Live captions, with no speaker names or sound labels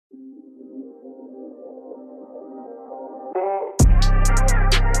Hello,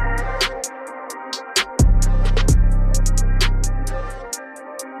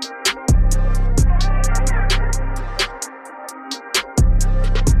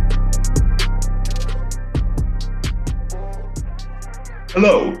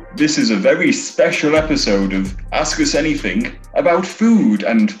 this is a very special episode of Ask Us Anything about food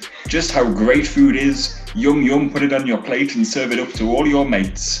and just how great food is. Yum yum, put it on your plate and serve it up to all your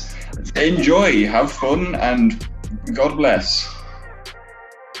mates. Enjoy, have fun, and God bless.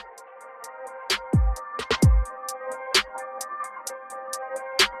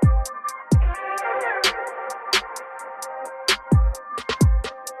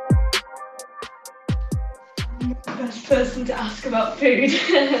 Best person to ask about food.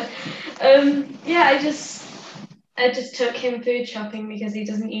 I just took him food shopping because he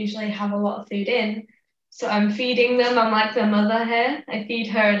doesn't usually have a lot of food in. So I'm feeding them. I'm like the mother here. I feed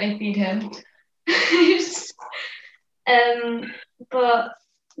her and I feed him. But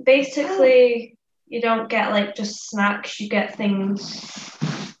basically you don't get like just snacks, you get things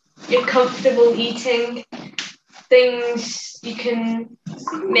you're comfortable eating, things you can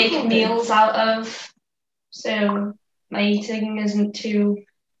make meals out of. So my eating isn't too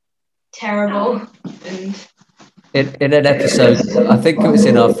terrible. And in an episode, I think it was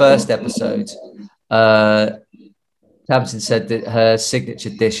in our first episode, Tamsin said that her signature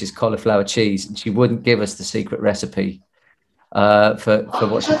dish is cauliflower cheese, and she wouldn't give us the secret recipe for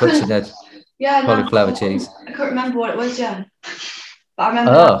what she puts in her cauliflower cheese. I can't remember what it was, but I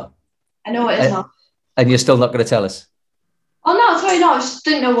remember. I know what it is now. And you're still not going to tell us? Oh no, sorry, no, I just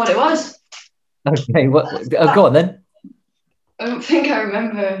didn't know what it was. Okay, what? Go on then. I don't think I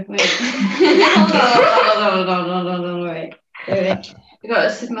remember. Wait. No, wait. I got a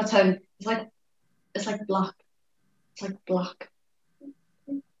slip of my tongue. It's like black. It's like black.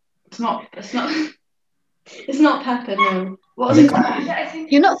 It's not pepper, no. What was it? I think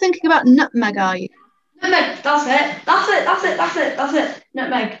You're not thinking about nutmeg, are you? Nutmeg, that's it.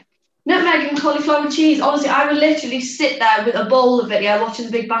 Nutmeg and cauliflower cheese. Honestly, I would literally sit there with a bowl of it, watching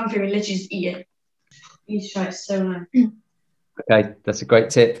The Big Bang Theory and literally just eat it. You should try it, so nice. Okay, that's a great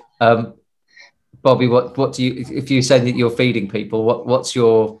tip. Bobby, what do you, if you're saying that you're feeding people, what's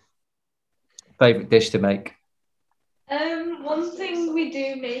your favourite dish to make? One thing we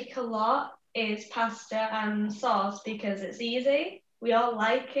do make a lot is pasta and sauce because it's easy. We all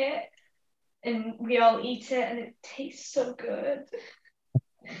like it and we all eat it and it tastes so good.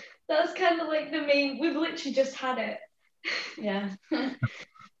 That's kind of like the main, we've literally just had it. Yeah.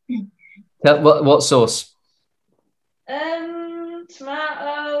 What sauce?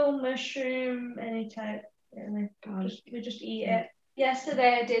 Tomato, mushroom, any type. We just eat it.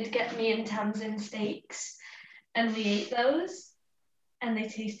 Yesterday I did get me and Tamsin steaks and we ate those and they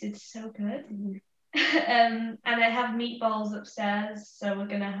tasted so good. And I have meatballs upstairs, so we're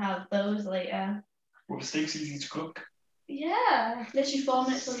gonna have those later. Well, the steak's easy to cook. Yeah. Literally 4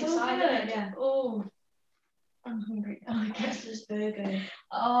 minutes on the side. Yeah. Oh, I'm hungry. Oh, I guess this burger.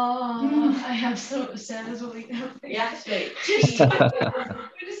 Oh, I have so much service will eat that. Yeah, sweet.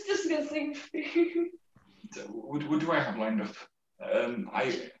 We're just discussing food. What do I have lined up?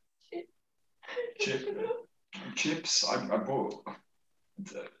 Chips. I bought.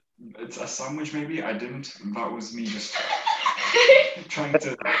 It's a sandwich, maybe. I didn't. That was me just trying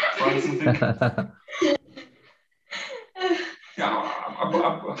to find something.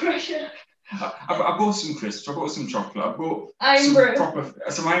 Pressure. I bought some crisps. I bought some chocolate. I bought Iron brew.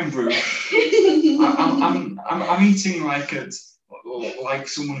 Some iron brew. I'm eating like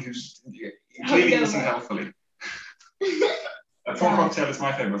someone who's clearly eating healthily. A prawn cocktail is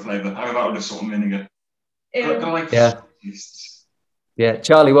my favourite flavour. I that with salt and vinegar. Yeah,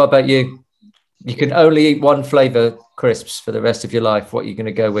 Charlie, what about you? You can only eat one flavour crisps for the rest of your life. What are you going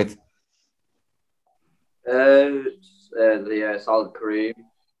to go with? The salad cream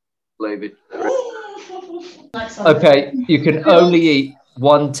flavoured. Okay, you can only eat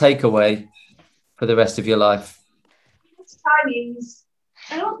one takeaway for the rest of your life. It's Chinese.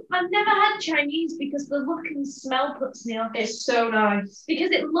 I've never had Chinese because the look and smell puts me off. It's so nice.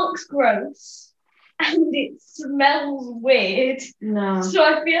 Because it looks gross and it smells weird. No. So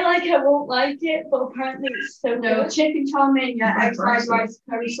I feel like I won't like it, but apparently it's so No, good. chicken chow mein, egg fried rice,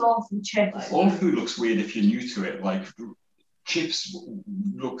 curry sauce, and chips. All food looks weird if you're new to it. Like chips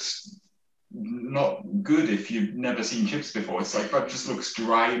looks not good if you've never seen chips before. It's like that just looks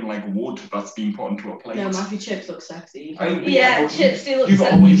dry and like wood that's being put onto a plate. No, Matthew, chips look sexy. Chips do look You've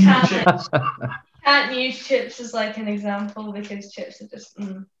sexy. always had chips. Can't use chips as like an example because chips are just.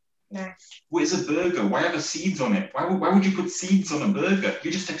 Nice. What is a burger? Why are there seeds on it? Why would you put seeds on a burger?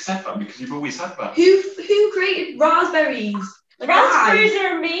 You just accept that because you've always had that. Who created raspberries? Like, Raspberries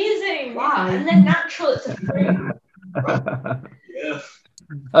are amazing. Why? And they're natural. It's a fruit. Yeah.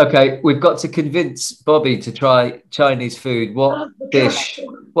 Okay, we've got to convince Bobby to try Chinese food. What dish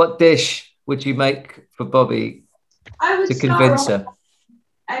would you make for Bobby I would to start convince off her?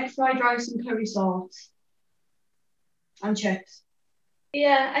 egg fried rice and curry sauce. And chips.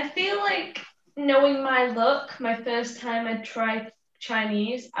 Yeah, I feel like knowing my luck, my first time I'd try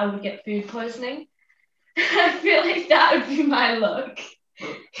Chinese, I would get food poisoning. I feel like that would be my luck.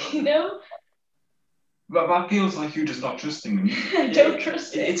 You know? But that feels like you're just not trusting them. I don't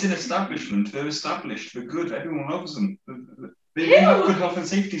trust it. It's an establishment. They're established. They're good. Everyone loves them. They have good health and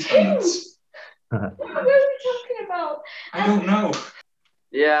safety standards. What are we talking about? I don't know.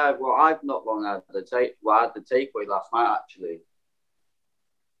 Yeah, well, I've not long had the takeaway last night actually.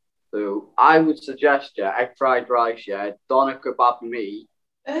 So I would suggest egg fried rice, doner kebab meat,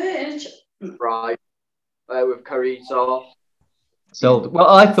 fried with curry sauce. Sold. Well,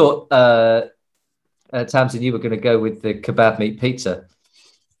 I thought, Tamsin, you were going to go with the kebab meat pizza.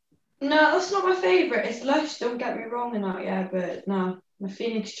 No, that's not my favourite. It's lush, don't get me wrong in that, but no. My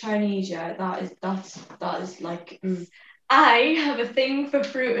Phoenix Chinese, that is like... I have a thing for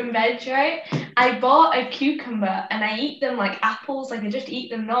fruit and veg, right? I bought a cucumber and I eat them like apples, like I just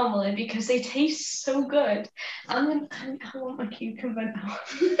eat them normally because they taste so good. I want my cucumber now.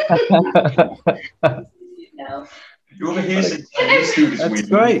 No. You're over here saying Chinese food is That's weird.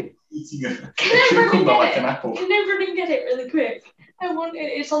 great. Eating a cucumber like an apple. Can everyone get it really quick? I want it.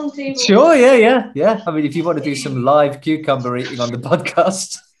 It's on the table. Sure, yeah. I mean, if you want to do some live cucumber eating on the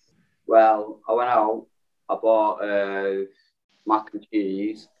podcast. Well, I went out. I bought mac and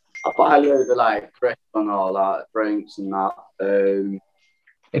cheese. I bought a load of like crisps and all that, drinks and that.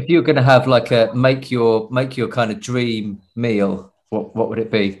 If you're going to have like a make your kind of dream meal, what would it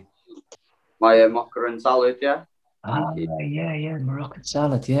be? My macaron salad, yeah. Oh, yeah, Moroccan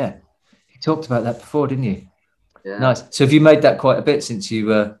salad, yeah. You talked about that before, didn't you? Yeah. Nice. So have you made that quite a bit since you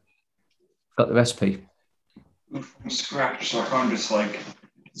got the recipe? From scratch, so I can't just like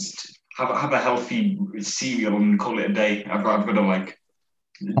have a healthy cereal and call it a day. I've got to like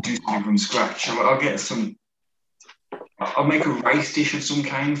do something from scratch. I'll get some. I'll make a rice dish of some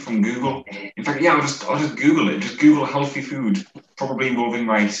kind from Google. In fact, I'll just Google it. Just Google healthy food, probably involving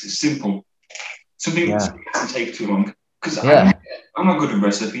rice. It's simple. Something that doesn't take too long. Because I'm not good at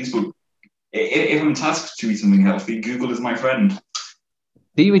recipes, but if I'm tasked to eat something healthy, Google is my friend.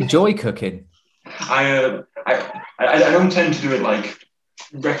 Do you enjoy cooking? I don't tend to do it like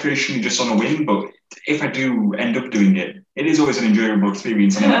recreationally just on a whim, but if I do end up doing it, it is always an enjoyable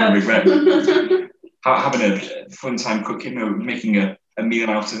experience and I don't regret having a fun time cooking or making a meal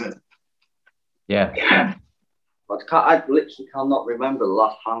out of it. Yeah. But I literally cannot remember the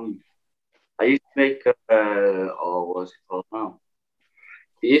last time I used to make what's it called now?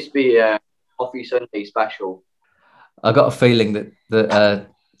 It used to be a Coffee Sunday special. I got a feeling that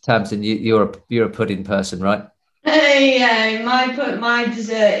Tamsin, you're a pudding person, right? Hey, my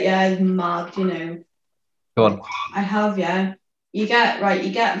dessert, is mad, you know. Go on. I have, You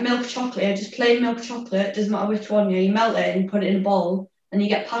get milk chocolate, just plain milk chocolate, doesn't matter which one, you melt it and put it in a bowl, and you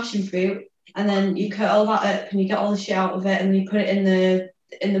get passion fruit, and then you cut all that up and you get all the shit out of it and you put it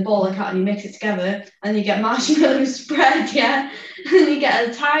in the bowl like that and you mix it together and you get marshmallow spread, and you get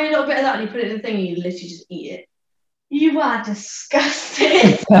a tiny little bit of that and you put it in the thing and you literally just eat it. You are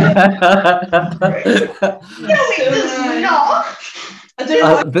disgusting. No, it does not. I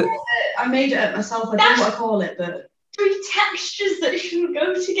don't know. I made it up myself. I don't know what I call it, but three textures that shouldn't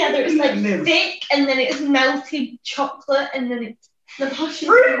go together. It's like thick, and then it's melted chocolate, and then it's the passion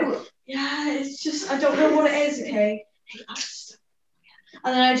fruit. Yeah, it's just I don't know what it is. Okay,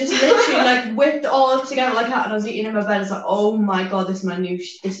 and then I just literally like whipped it all together like that, and I was eating in my bed. It's like, oh my god, this is my new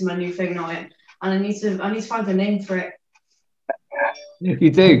thing now, and I need to find a name for it.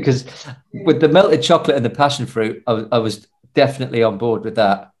 You do, because with the melted chocolate and the passion fruit, I was definitely on board with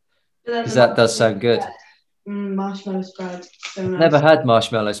that, because that does sound good. Marshmallow spread, so nice. Never had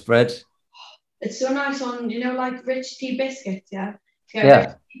marshmallow spread. It's so nice on, like rich tea biscuits, yeah? To get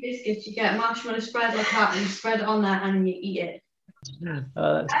rich tea biscuits, you get marshmallow spread like that, and you spread it on there and you eat it.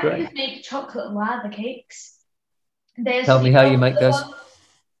 Oh, that's great. I just make chocolate lava cakes. Tell me how you make those.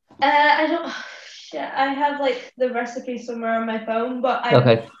 I don't... I have like the recipe somewhere on my phone, but I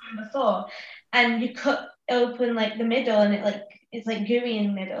okay. Before, and you cut open like the middle, and it's like gooey in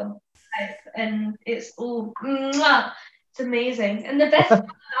the middle, and it's it's amazing. And the best part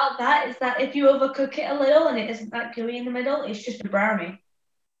about that is that if you overcook it a little and it isn't that gooey in the middle, it's just a brownie.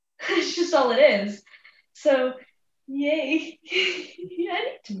 That's just all it is. So, yay. Yeah, I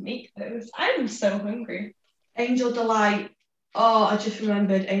need to make those. I'm so hungry. Angel Delight. Oh, I just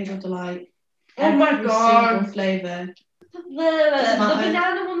remembered Angel Delight. Oh my Every God. single flavour. The matter.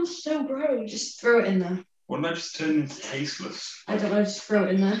 banana one's so gross. Just throw it in there. Wouldn't that just turn into tasteless? I don't know, just throw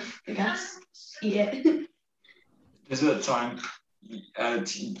it in there, I guess. Eat it. Dessert time.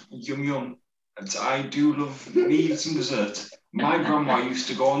 Yum yum. I do love me some dessert. My grandma used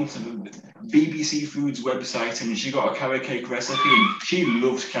to go onto the BBC Foods website and she got a carrot cake recipe and she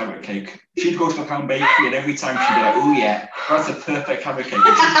loved carrot cake. She'd go to the Pound Bakery and every time she'd be like, oh yeah, that's a perfect carrot cake.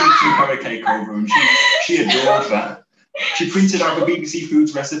 And she'd bring some carrot cake over and she adored that. She printed out the BBC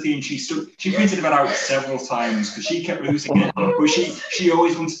Foods recipe and she printed it out several times because she kept losing it. But she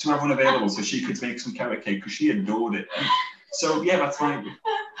always wanted to have one available so she could make some carrot cake because she adored it. So yeah, that's why.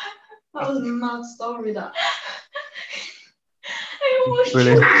 That was a mad story, that. I almost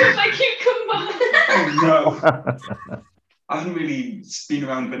Brilliant. choked my cucumber. Oh no. I haven't really been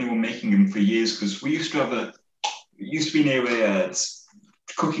around with anyone making them for years because we used to be near a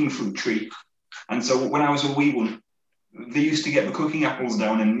cooking fruit tree. And so when I was a wee one, they used to get the cooking apples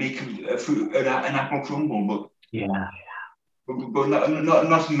down and make an apple crumble. But Yeah. But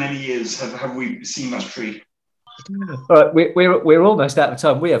not in many years have we seen that tree. All right, we're almost out of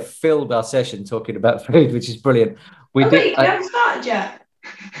time. We have filled our session talking about food, which is brilliant. Wait, we haven't started yet.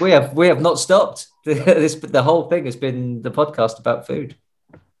 We have not stopped. The whole thing has been the podcast about food.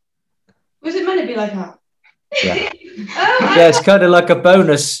 Was it meant to be like that? Yeah. Oh, Yeah, it's kind of like a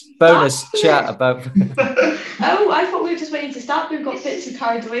bonus chat about. Oh, I thought we were just waiting to start. We've got bits of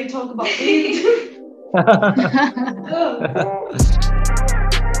carried away talking about food. Oh.